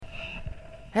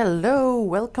Hello,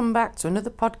 welcome back to another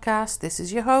podcast. This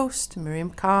is your host,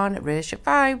 Miriam Khan at Raise Your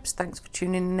Vibes. Thanks for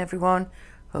tuning in, everyone.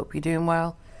 Hope you're doing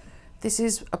well. This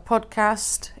is a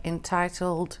podcast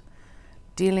entitled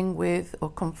Dealing with or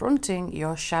Confronting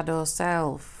Your Shadow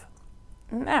Self.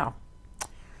 Now,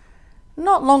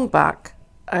 not long back,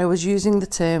 I was using the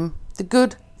term the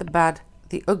good, the bad,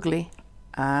 the ugly,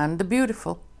 and the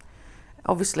beautiful.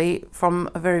 Obviously, from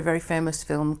a very, very famous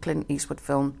film, Clint Eastwood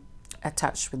film,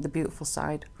 attached with the beautiful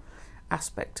side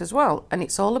aspect as well. And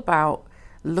it's all about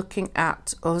looking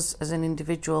at us as an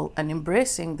individual and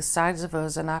embracing the sides of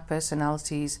us and our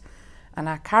personalities and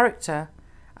our character,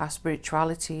 our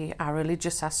spirituality, our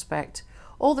religious aspect,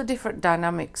 all the different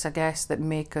dynamics, I guess, that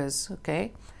make us,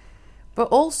 okay? But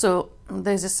also,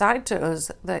 there's a side to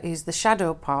us that is the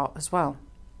shadow part as well.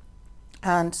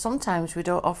 And sometimes we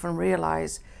don't often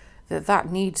realize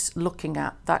that needs looking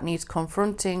at, that needs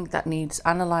confronting, that needs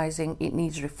analysing, it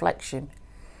needs reflection.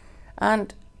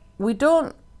 And we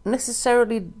don't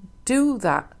necessarily do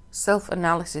that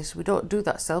self-analysis, we don't do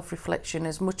that self-reflection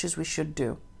as much as we should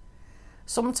do.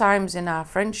 Sometimes in our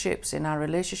friendships, in our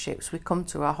relationships, we come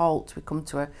to a halt, we come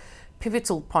to a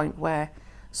pivotal point where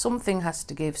something has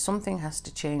to give, something has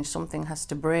to change, something has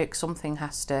to break, something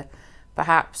has to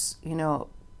perhaps,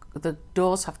 the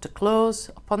doors have to close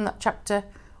upon that chapter,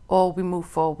 or we move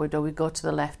forward, or we go to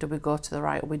the left, or we go to the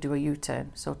right, or we do a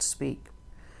U-turn, so to speak.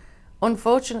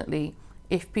 Unfortunately,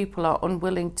 if people are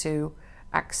unwilling to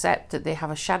accept that they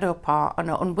have a shadow part and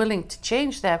are unwilling to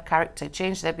change their character,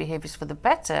 change their behaviours for the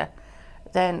better,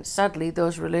 then sadly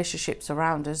those relationships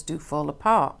around us do fall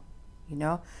apart,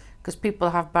 because people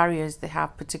have barriers, they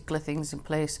have particular things in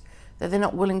place that they're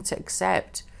not willing to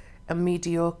accept a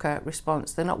mediocre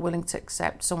response. They're not willing to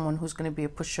accept someone who's going to be a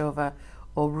pushover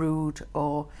or rude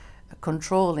or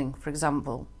controlling, for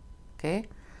example. Okay,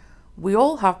 we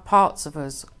all have parts of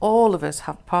us, all of us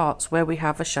have parts where we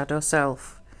have a shadow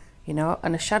self,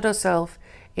 and a shadow self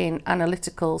in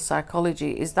analytical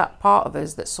psychology is that part of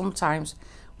us that sometimes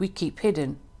we keep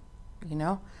hidden,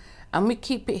 and we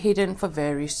keep it hidden for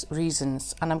various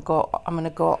reasons, and I'm going to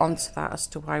go on to that as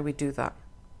to why we do that.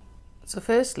 So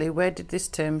firstly, where did this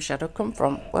term shadow come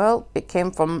from? Well, it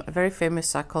came from a very famous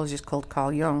psychologist called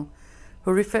Carl Jung,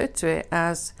 who referred to it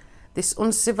as this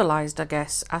uncivilized, I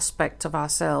guess, aspect of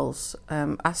ourselves,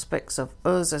 aspects of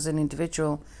us as an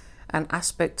individual, and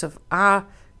aspect of our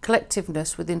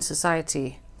collectiveness within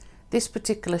society. This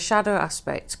particular shadow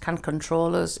aspect can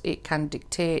control us, it can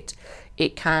dictate,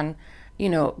 it can,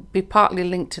 be partly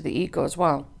linked to the ego as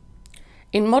well.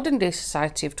 In modern day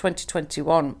society of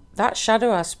 2021, that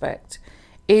shadow aspect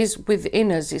is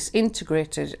within us, it's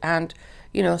integrated, and,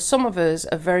 some of us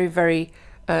are very, very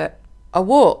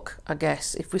awoke, I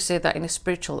guess, if we say that in a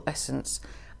spiritual essence,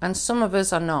 and some of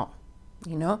us are not.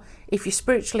 If you're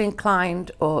spiritually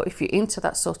inclined or if you're into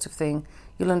that sort of thing,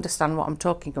 you'll understand what I'm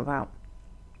talking about.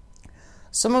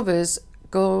 Some of us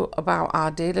go about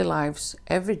our daily lives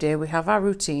every day, we have our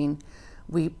routine,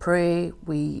 we pray,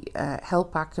 we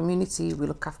help our community, we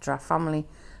look after our family,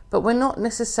 but we're not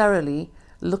necessarily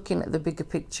looking at the bigger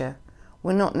picture.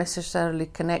 We're not necessarily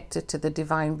connected to the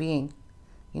divine being.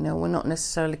 We're not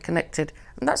necessarily connected,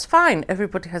 and that's fine.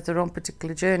 Everybody has their own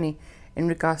particular journey in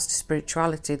regards to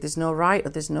spirituality. There's no right or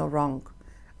there's no wrong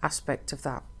aspect of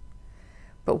that.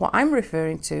 But what I'm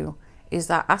referring to is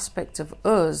that aspect of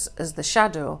us as the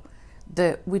shadow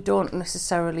that we don't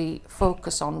necessarily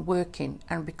focus on working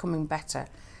and becoming better,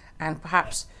 and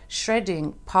perhaps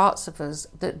shredding parts of us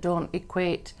that don't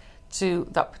equate to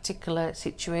that particular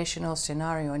situation or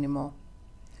scenario anymore.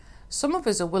 Some of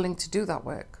us are willing to do that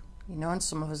work, and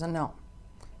some of us are not.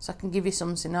 So I can give you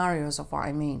some scenarios of what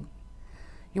I mean.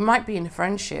 You might be in a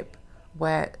friendship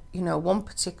where, one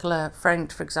particular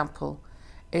friend, for example,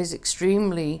 is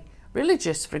extremely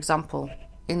religious, for example,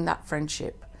 in that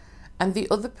friendship, and the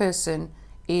other person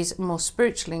is more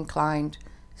spiritually inclined,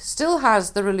 still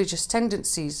has the religious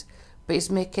tendencies, but is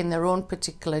making their own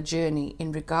particular journey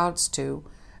in regards to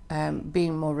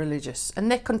being more religious, and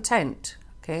they're content,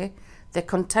 okay? They're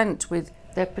content with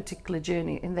their particular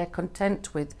journey, and they're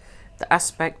content with the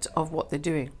aspect of what they're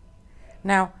doing.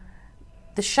 Now,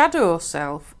 the shadow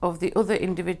self of the other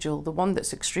individual, the one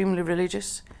that's extremely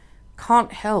religious,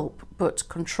 can't help but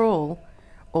control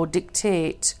or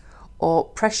dictate or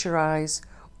pressurize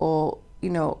or,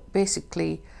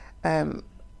 basically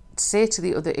say to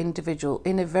the other individual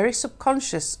in a very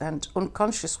subconscious and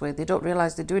unconscious way, they don't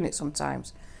realize they're doing it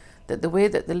sometimes, that the way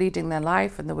that they're leading their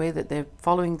life and the way that they're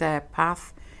following their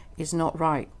path is not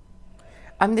right.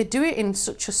 And they do it in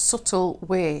such a subtle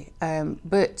way,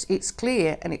 but it's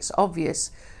clear and it's obvious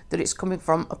that it's coming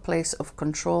from a place of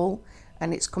control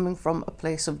and it's coming from a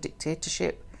place of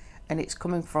dictatorship, and it's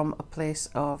coming from a place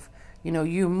of,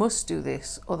 you must do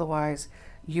this, otherwise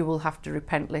you will have to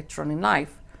repent later on in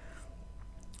life.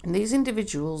 And these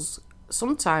individuals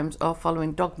sometimes are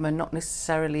following dogma, not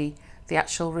necessarily the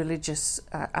actual religious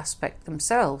aspect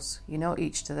themselves,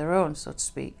 each to their own, so to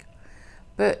speak.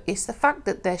 But it's the fact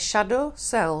that their shadow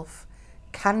self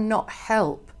cannot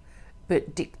help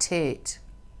but dictate.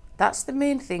 That's the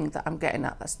main thing that I'm getting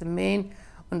at. That's the main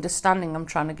understanding I'm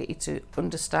trying to get you to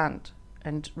understand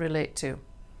and relate to.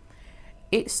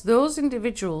 It's those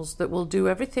individuals that will do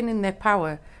everything in their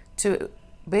power to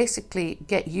basically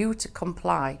get you to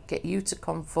comply, get you to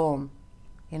conform,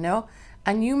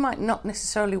 and you might not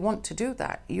necessarily want to do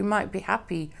that. You might be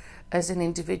happy as an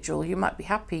individual, you might be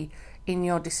happy in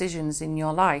your decisions in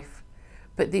your life,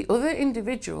 but the other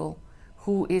individual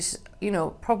who is,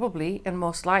 probably and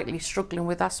most likely struggling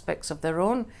with aspects of their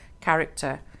own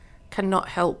character cannot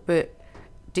help but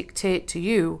dictate to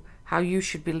you how you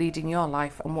should be leading your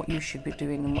life and what you should be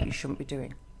doing and what you shouldn't be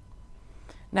doing.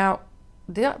 Now,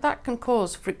 that can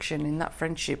cause friction in that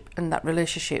friendship and that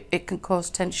relationship. It can cause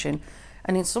tension,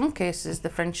 and in some cases the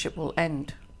friendship will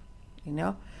end,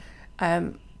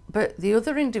 but the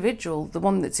other individual, the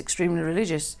one that's extremely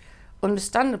religious,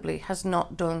 understandably has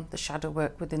not done the shadow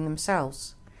work within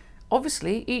themselves.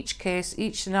 Obviously, each case,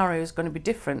 each scenario is going to be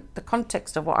different. The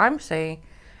context of what I'm saying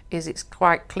is it's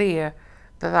quite clear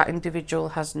that individual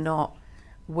has not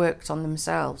worked on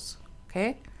themselves,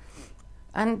 okay?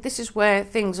 And this is where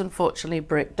things unfortunately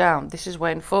break down. This is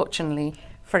where, unfortunately,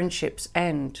 friendships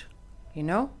end,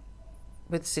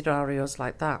 with scenarios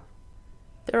like that.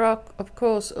 There are, of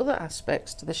course, other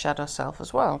aspects to the shadow self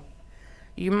as well.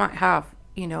 You might have,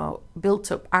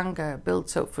 built up anger,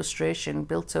 built up frustration,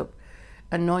 built up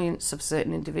annoyance of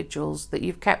certain individuals that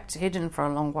you've kept hidden for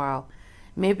a long while.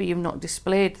 Maybe you've not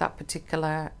displayed that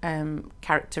particular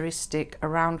characteristic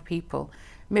around people.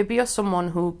 Maybe you're someone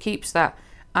who keeps that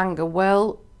anger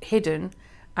well hidden,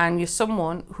 and you're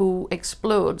someone who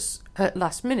explodes at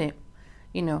last minute,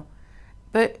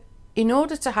 But in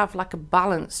order to have like a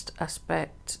balanced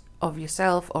aspect of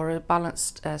yourself, or a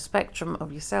balanced spectrum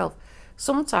of yourself,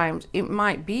 sometimes it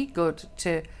might be good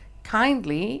to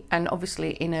kindly, and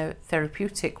obviously in a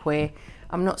therapeutic way,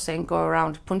 I'm not saying go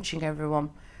around punching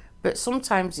everyone, but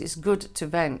sometimes it's good to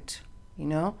vent,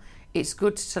 It's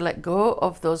good to let go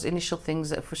of those initial things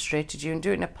that have frustrated you and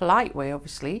do it in a polite way,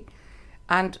 obviously,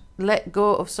 and let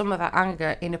go of some of that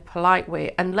anger in a polite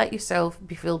way and let yourself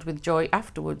be filled with joy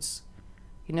afterwards,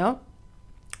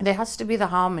 There has to be the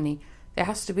harmony, there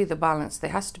has to be the balance,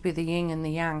 there has to be the yin and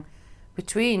the yang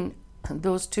between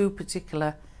those two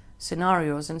particular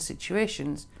scenarios and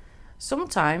situations.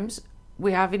 Sometimes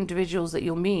we have individuals that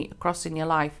you'll meet across in your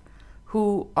life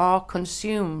who are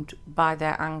consumed by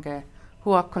their anger,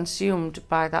 who are consumed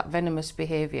by that venomous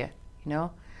behaviour,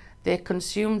 They're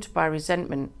consumed by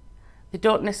resentment. They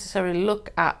don't necessarily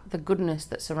look at the goodness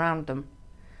that's around them.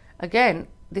 Again,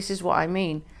 this is what I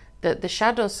mean, that the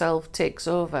shadow self takes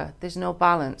over. There's no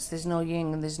balance, there's no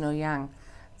yin and there's no yang.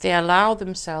 They allow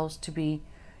themselves to be,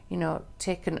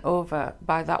 taken over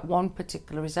by that one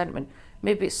particular resentment.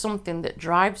 Maybe it's something that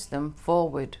drives them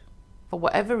forward for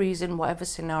whatever reason, whatever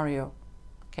scenario,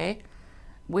 okay?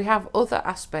 We have other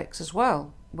aspects as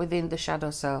well within the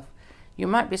shadow self. You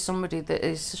might be somebody that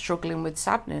is struggling with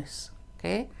sadness,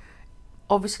 okay?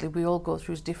 Obviously, we all go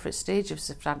through different stages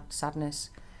of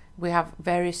sadness. We have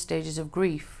various stages of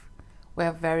grief. We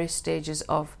have various stages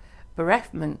of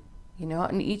bereavement,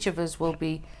 and each of us will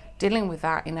be dealing with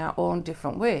that in our own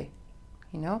different way,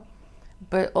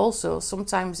 But also,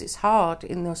 sometimes it's hard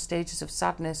in those stages of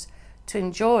sadness to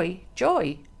enjoy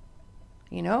joy,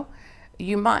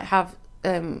 You might have,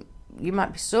 you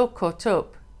might be so caught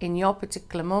up in your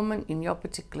particular moment, in your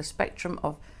particular spectrum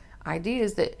of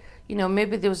ideas that,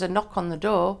 maybe there was a knock on the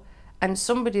door and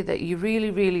somebody that you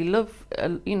really, really love,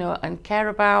 and care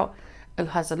about, who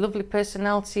has a lovely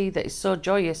personality that is so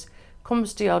joyous,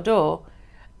 comes to your door,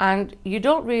 and you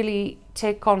don't really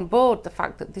take on board the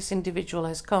fact that this individual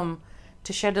has come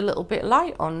to shed a little bit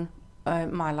light on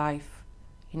my life.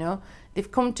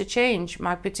 They've come to change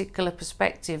my particular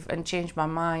perspective and change my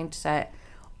mindset,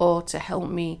 or to help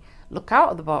me look out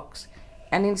of the box.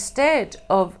 And instead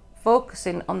of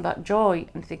focusing on that joy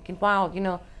and thinking, wow,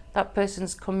 that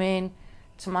person's come in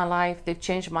to my life, they've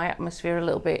changed my atmosphere a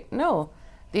little bit. No,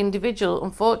 the individual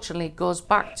unfortunately goes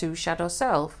back to shadow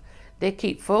self. They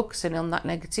keep focusing on that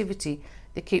negativity.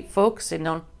 They keep focusing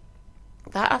on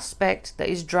that aspect that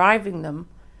is driving them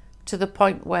to the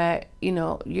point where,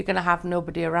 you're going to have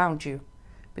nobody around you,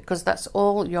 because that's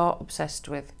all you're obsessed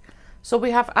with. So we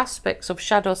have aspects of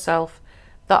shadow self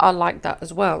that are like that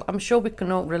as well. I'm sure we can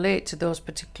all relate to those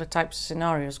particular types of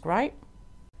scenarios, right?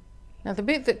 Now, the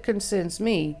bit that concerns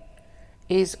me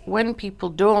is when people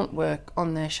don't work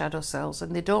on their shadow selves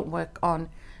and they don't work on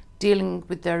dealing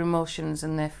with their emotions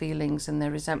and their feelings and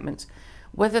their resentments,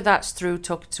 whether that's through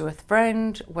talking to a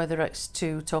friend, whether it's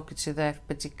to talking to their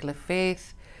particular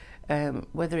faith,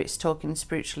 whether it's talking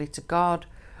spiritually to God,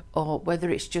 or whether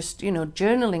it's just,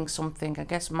 journaling something, I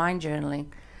guess mind journaling.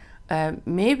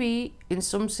 Maybe in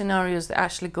some scenarios they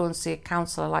actually go and see a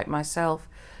counsellor like myself.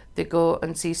 They go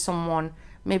and see someone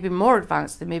maybe more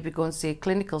advanced. They maybe go and see a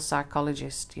clinical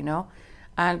psychologist,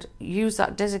 and use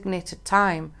that designated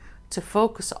time to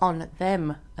focus on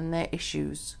them and their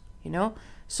issues.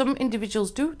 Some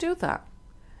individuals do that.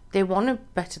 They want to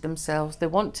better themselves. They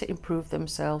want to improve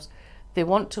themselves. They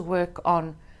want to work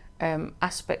on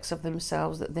aspects of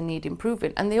themselves that they need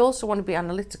improving. And they also want to be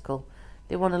analytical.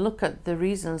 They want to look at the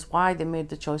reasons why they made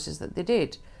the choices that they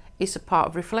did. It's a part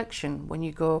of reflection when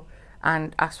you go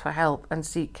and ask for help and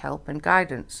seek help and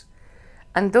guidance.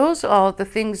 And those are the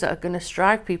things that are going to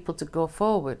strive people to go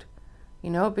forward,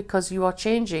 because you are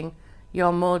changing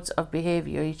your modes of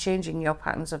behaviour, you're changing your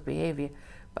patterns of behaviour.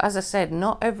 But as I said,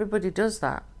 not everybody does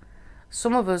that.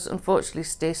 Some of us, unfortunately,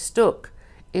 stay stuck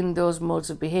in those modes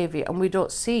of behaviour and we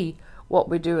don't see what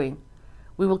we're doing.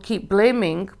 We will keep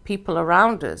blaming people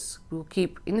around us. We will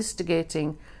keep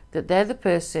instigating that they're the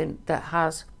person that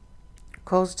has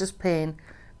caused us pain,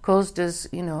 caused us,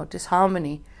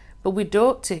 disharmony. But we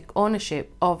don't take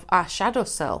ownership of our shadow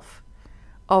self,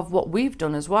 of what we've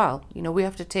done as well. We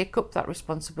have to take up that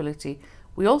responsibility.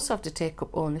 We also have to take up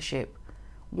ownership.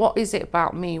 What is it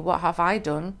about me? What have I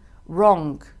done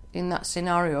wrong in that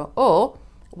scenario? Or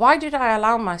why did I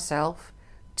allow myself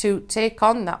to take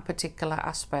on that particular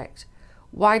aspect?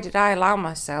 Why did I allow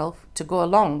myself to go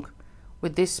along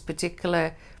with this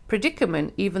particular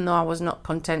predicament, even though I was not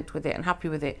content with it and happy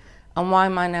with it? And why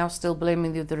am I now still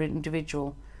blaming the other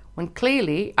individual, when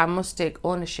clearly I must take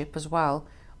ownership as well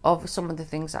of some of the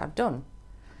things that I've done?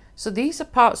 So these are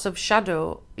parts of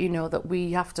shadow, that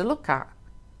we have to look at,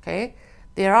 okay?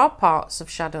 There are parts of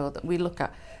shadow that we look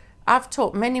at. I've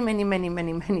taught many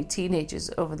teenagers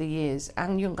over the years,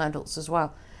 and young adults as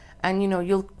well. And,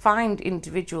 you'll find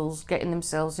individuals getting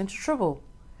themselves into trouble,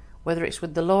 whether it's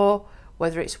with the law,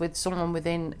 whether it's with someone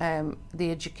within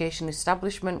the education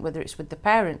establishment, whether it's with the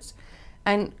parents.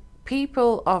 And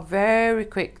people are very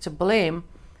quick to blame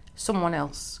someone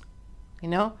else,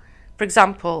 For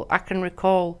example, I can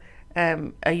recall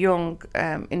a young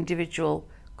individual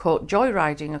caught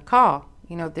joyriding a car.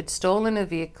 They'd stolen a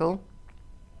vehicle,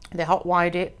 they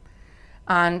hot-wired it,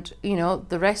 and,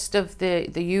 the rest of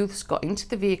the youths got into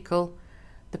the vehicle.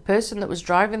 The person that was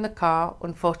driving the car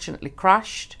unfortunately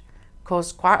crashed,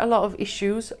 caused quite a lot of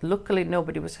issues. Luckily,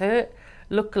 nobody was hurt.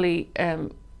 Luckily,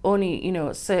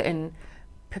 only, certain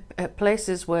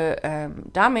places were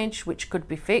damaged, which could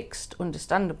be fixed,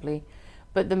 understandably.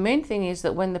 But the main thing is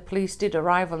that when the police did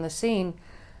arrive on the scene,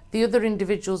 the other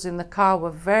individuals in the car were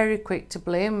very quick to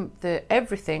blame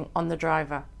everything on the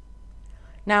driver.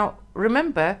 Now,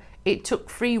 remember, it took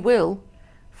free will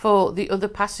for the other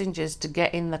passengers to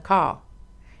get in the car.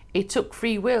 It took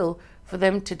free will for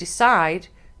them to decide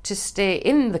to stay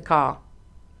in the car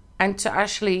and to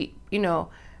actually,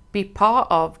 be part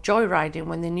of joyriding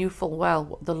when they knew full well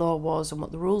what the law was and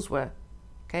what the rules were.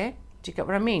 Okay? Do you get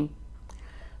what I mean?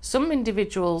 Some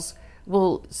individuals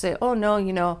will say, oh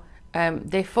no,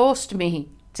 they forced me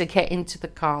to get into the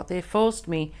car. They forced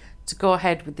me to go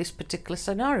ahead with this particular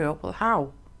scenario. Well,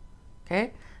 how?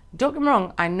 Okay? Don't get me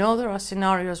wrong, I know there are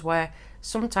scenarios where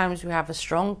sometimes we have a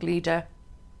strong leader,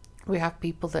 we have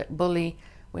people that bully,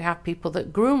 we have people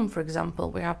that groom, for example,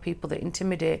 we have people that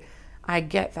intimidate. I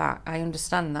get that, I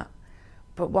understand that.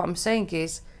 But what I'm saying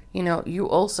is, you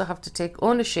also have to take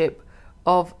ownership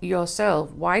of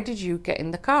yourself. Why did you get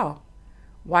in the car?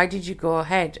 Why did you go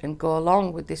ahead and go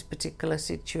along with this particular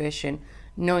situation,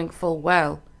 knowing full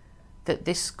well that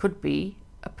this could be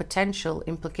a potential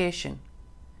implication?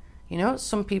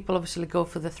 Some people obviously go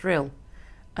for the thrill,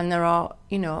 and there are,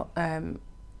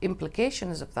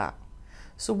 implications of that.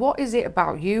 So what is it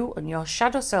about you and your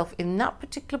shadow self in that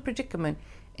particular predicament,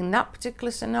 in that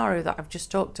particular scenario that I've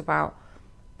just talked about,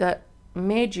 that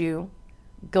made you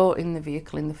go in the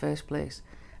vehicle in the first place?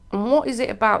 And what is it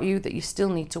about you that you still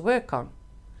need to work on?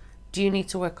 Do you need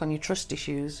to work on your trust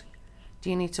issues? Do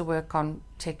you need to work on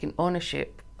taking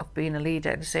ownership of being a leader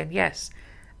and saying, yes,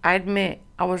 I admit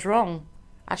I was wrong.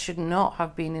 I should not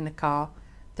have been in a car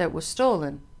that was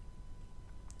stolen.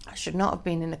 I should not have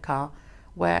been in a car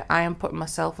where I am putting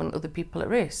myself and other people at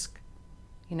risk,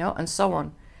 and so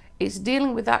on. It's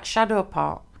dealing with that shadow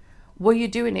part. Were you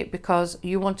doing it because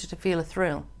you wanted to feel a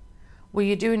thrill? Were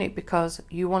you doing it because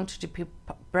you wanted to be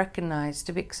recognised,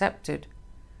 to be accepted,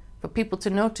 for people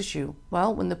to notice you?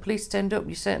 Well, when the police turned up,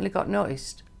 you certainly got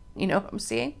noticed. You know what I'm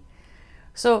saying?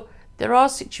 So there are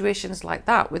situations like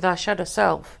that with our shadow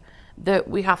self that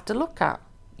we have to look at,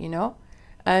 you know?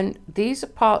 And these are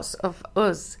parts of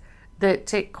us that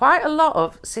take quite a lot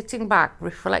of sitting back,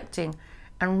 reflecting,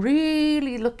 and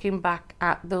really looking back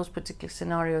at those particular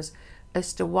scenarios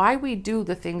as to why we do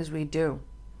the things we do.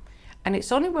 And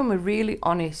it's only when we're really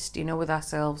honest, you know, with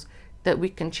ourselves that we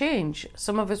can change.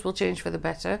 Some of us will change for the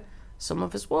better, some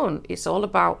of us won't. It's all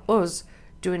about us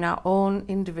doing our own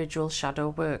individual shadow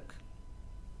work.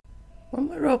 When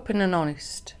we're open and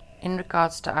honest in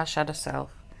regards to our shadow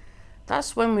self,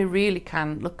 that's when we really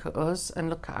can look at us and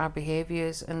look at our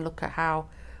behaviours and look at how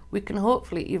we can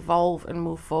hopefully evolve and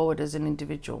move forward as an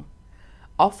individual.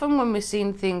 Often when we're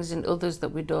seeing things in others that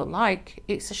we don't like,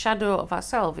 it's a shadow of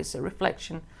ourselves, it's a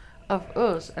reflection of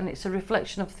us, and it's a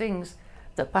reflection of things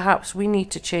that perhaps we need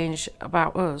to change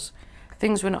about us,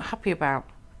 things we're not happy about.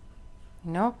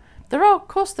 You know, there are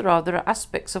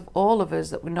aspects of all of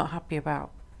us that we're not happy about.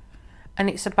 And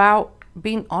it's about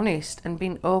being honest and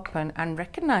being open and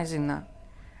recognising that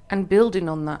and building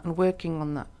on that and working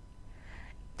on that.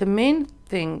 The main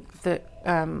thing that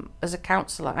as a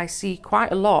counsellor I see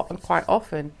quite a lot and quite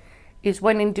often is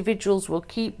when individuals will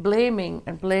keep blaming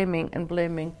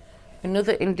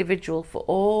another individual for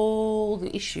all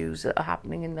the issues that are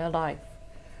happening in their life.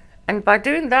 And by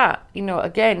doing that, you know,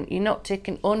 again, you're not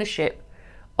taking ownership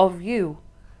of you.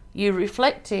 You're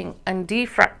reflecting and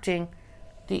diffracting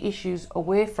the issues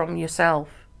away from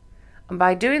yourself. And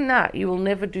by doing that, you will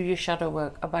never do your shadow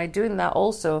work. And by doing that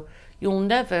also, you'll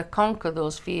never conquer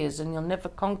those fears, and you'll never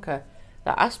conquer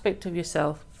that aspect of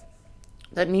yourself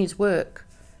that needs work,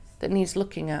 that needs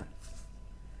looking at.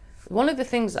 One of the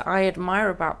things that I admire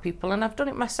about people, and I've done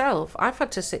it myself, I've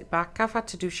had to sit back, I've had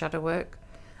to do shadow work.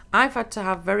 I've had to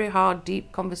have very hard,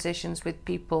 deep conversations with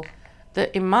people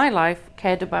that in my life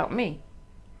cared about me.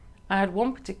 I had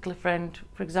one particular friend,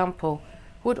 for example,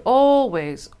 who would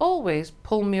always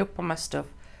pull me up on my stuff,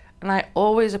 and I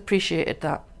always appreciated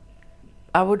that.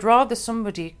 I would rather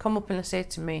somebody come up and say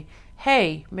to me,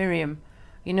 "Hey, Miriam,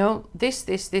 you know, this,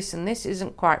 and this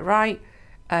isn't quite right.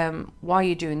 Why are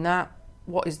you doing that?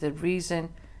 What is the reason?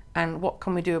 And what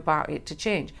can we do about it to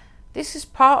change?" This is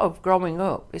part of growing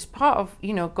up. It's part of,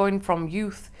 you know, going from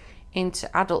youth into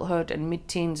adulthood and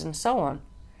mid-teens and so on.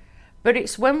 But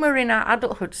it's when we're in our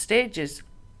adulthood stages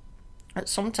that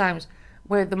sometimes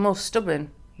we're the most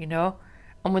stubborn, you know,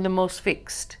 and we're the most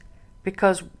fixed,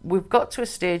 because we've got to a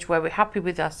stage where we're happy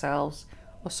with ourselves,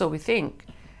 or so we think,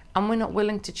 and we're not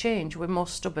willing to change. We're more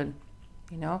stubborn,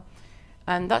 you know.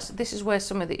 And this is where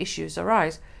some of the issues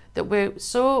arise, that we're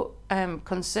so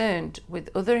concerned with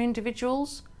other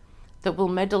individuals that will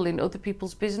meddle in other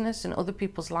people's business and other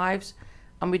people's lives,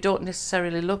 and we don't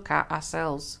necessarily look at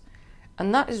ourselves.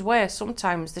 And that is where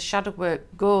sometimes the shadow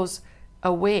work goes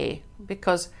away,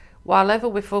 because while ever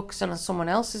we're focusing on someone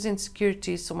else's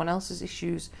insecurities, someone else's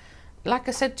issues, like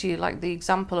I said to you, like the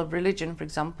example of religion, for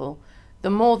example,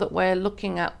 the more that we're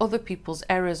looking at other people's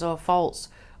errors or faults,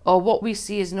 or what we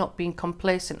see as not being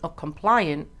complacent or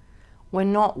compliant, we're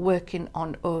not working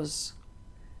on us,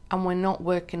 and we're not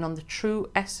working on the true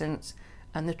essence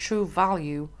and the true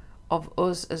value of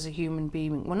us as a human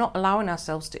being. We're not allowing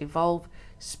ourselves to evolve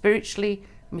spiritually,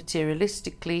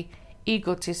 materialistically,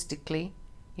 egotistically,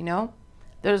 you know.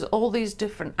 There's all these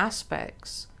different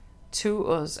aspects to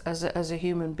us as a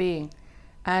human being,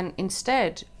 and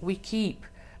instead we keep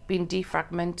being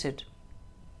defragmented.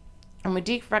 And we're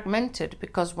defragmented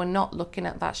because we're not looking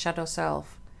at that shadow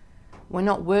self. We're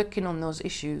not working on those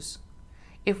issues.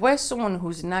 If we're someone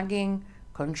who's nagging,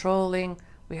 controlling,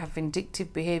 we have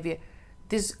vindictive behavior,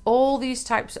 there's all these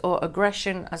types, or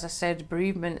aggression, as I said,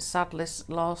 bereavement, sadness,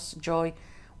 loss, joy,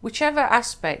 whichever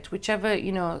aspect, whichever,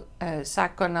 you know,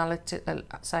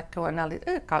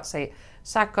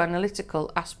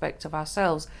 psychoanalytical aspect of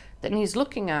ourselves that needs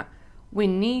looking at, we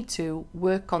need to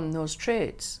work on those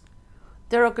traits.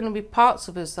 There are going to be parts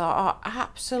of us that are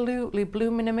absolutely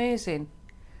blooming amazing,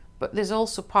 but there's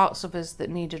also parts of us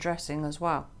that need addressing as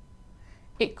well.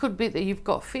 It could be that you've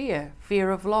got fear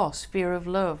of loss, fear of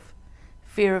love,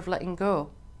 fear of letting go.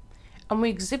 And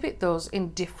we exhibit those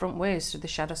in different ways through the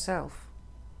shadow self,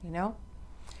 you know.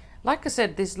 Like I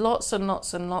said, there's lots and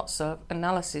lots and lots of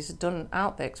analysis done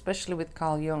out there, especially with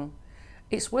Carl Jung.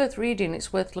 It's worth reading,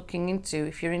 it's worth looking into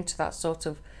if you're into that sort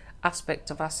of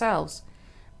aspect of ourselves.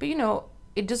 But, you know,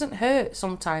 it doesn't hurt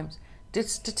sometimes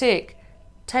just to take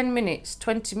 10 minutes,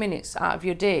 20 minutes out of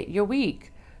your day, your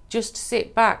week, just to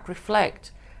sit back,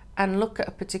 reflect, and look at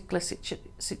a particular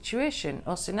situation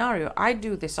or scenario. I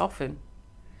do this often.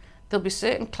 There'll be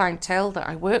certain clientele that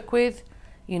I work with,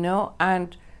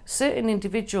 and certain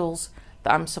individuals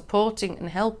that I'm supporting and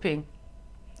helping.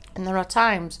 And there are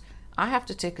times I have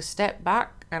to take a step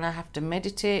back and I have to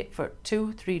meditate for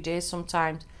 2-3 days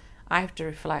sometimes. I have to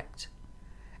reflect.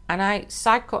 And I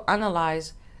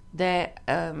psychoanalyze their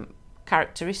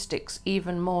characteristics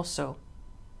even more so,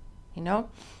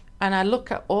 and I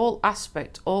look at all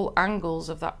aspects, all angles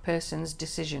of that person's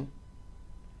decision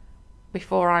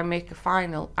before I make a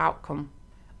final outcome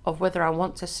of whether I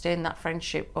want to stay in that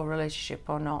friendship or relationship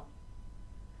or not.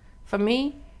 For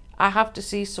me, I have to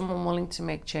see someone willing to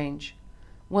make change,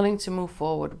 willing to move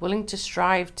forward, willing to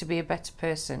strive to be a better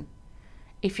person.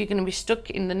 If you're going to be stuck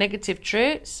in the negative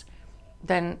traits,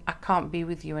 then I can't be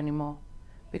with you anymore,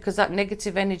 because that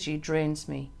negative energy drains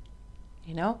me.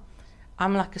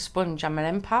 I'm like a sponge. I'm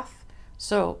an empath.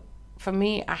 So for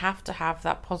me, I have to have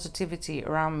that positivity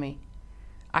around me.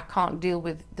 I can't deal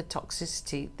with the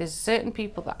toxicity. There's certain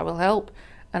people that I will help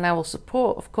and I will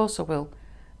support. Of course I will.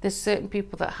 There's certain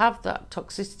people that have that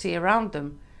toxicity around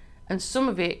them, and some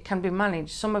of it can be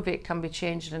managed, some of it can be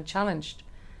changed and challenged,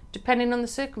 depending on the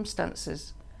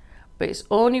circumstances. But it's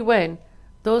only when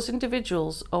those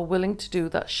individuals are willing to do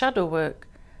that shadow work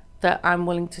that I'm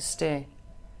willing to stay.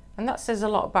 And that says a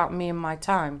lot about me and my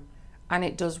time, and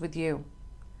it does with you.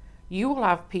 You will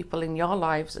have people in your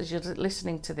lives, as you're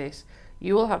listening to this,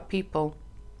 you will have people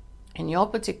in your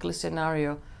particular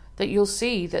scenario that you'll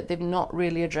see that they've not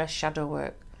really addressed shadow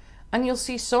work. And you'll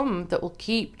see some that will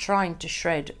keep trying to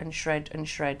shred and shred and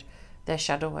shred their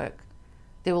shadow work.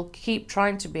 They will keep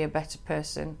trying to be a better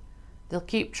person. They'll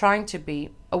keep trying to be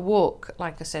awoke,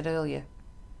 like I said earlier.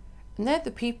 And they're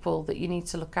the people that you need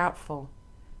to look out for,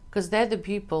 because they're the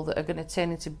people that are going to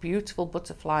turn into beautiful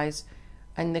butterflies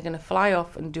and they're going to fly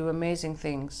off and do amazing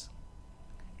things.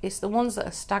 It's the ones that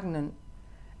are stagnant.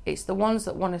 It's the ones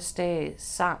that want to stay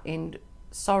sat in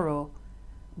sorrow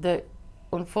that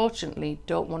unfortunately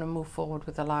don't want to move forward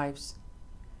with their lives.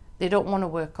 They don't want to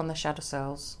work on their shadow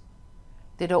selves.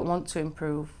 They don't want to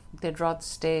improve. They'd rather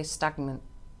stay stagnant.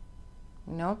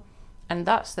 And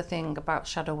that's the thing about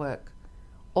shadow work.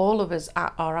 All of us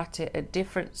are at it at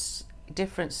different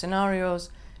scenarios,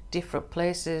 different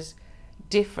places,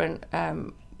 different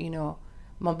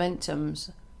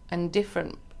momentums, and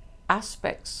different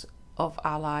aspects of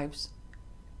our lives.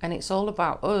 And it's all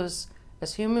about us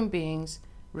as human beings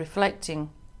reflecting,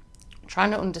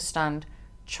 trying to understand,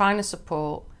 trying to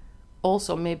support,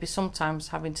 also maybe sometimes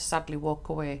having to sadly walk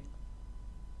away.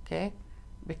 Okay?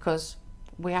 Because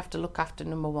we have to look after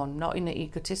number one, not in an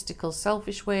egotistical,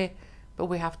 selfish way, but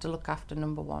we have to look after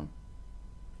number one.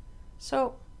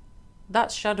 So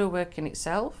that's shadow work in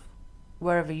itself,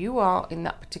 wherever you are in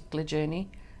that particular journey.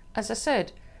 As I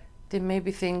said, there may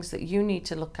be things that you need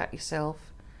to look at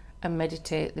yourself and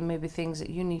meditate. There may be things that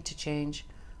you need to change.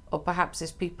 Or perhaps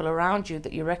there's people around you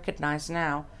that you recognise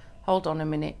now, hold on a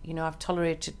minute, I've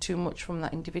tolerated too much from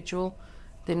that individual.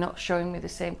 They're not showing me the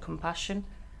same compassion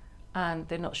and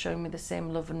they're not showing me the same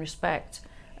love and respect,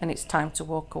 and it's time to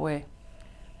walk away.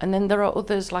 And then there are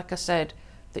others, like I said,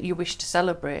 that you wish to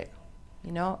celebrate,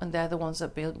 and they're the ones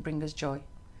that bring us joy.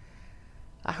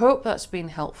 I hope that's been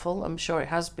helpful. I'm sure it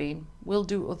has been. We'll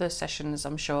do other sessions,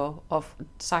 I'm sure, of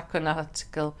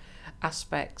psychoanalytical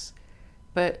aspects.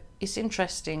 But it's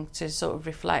interesting to sort of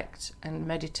reflect and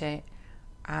meditate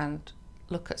and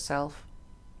look at self.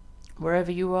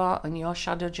 Wherever you are on your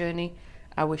shadow journey,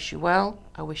 I wish you well.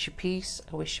 I wish you peace.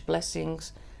 I wish you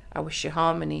blessings. I wish you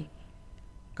harmony.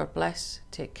 God bless.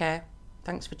 Take care.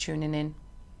 Thanks for tuning in.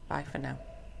 Bye for now.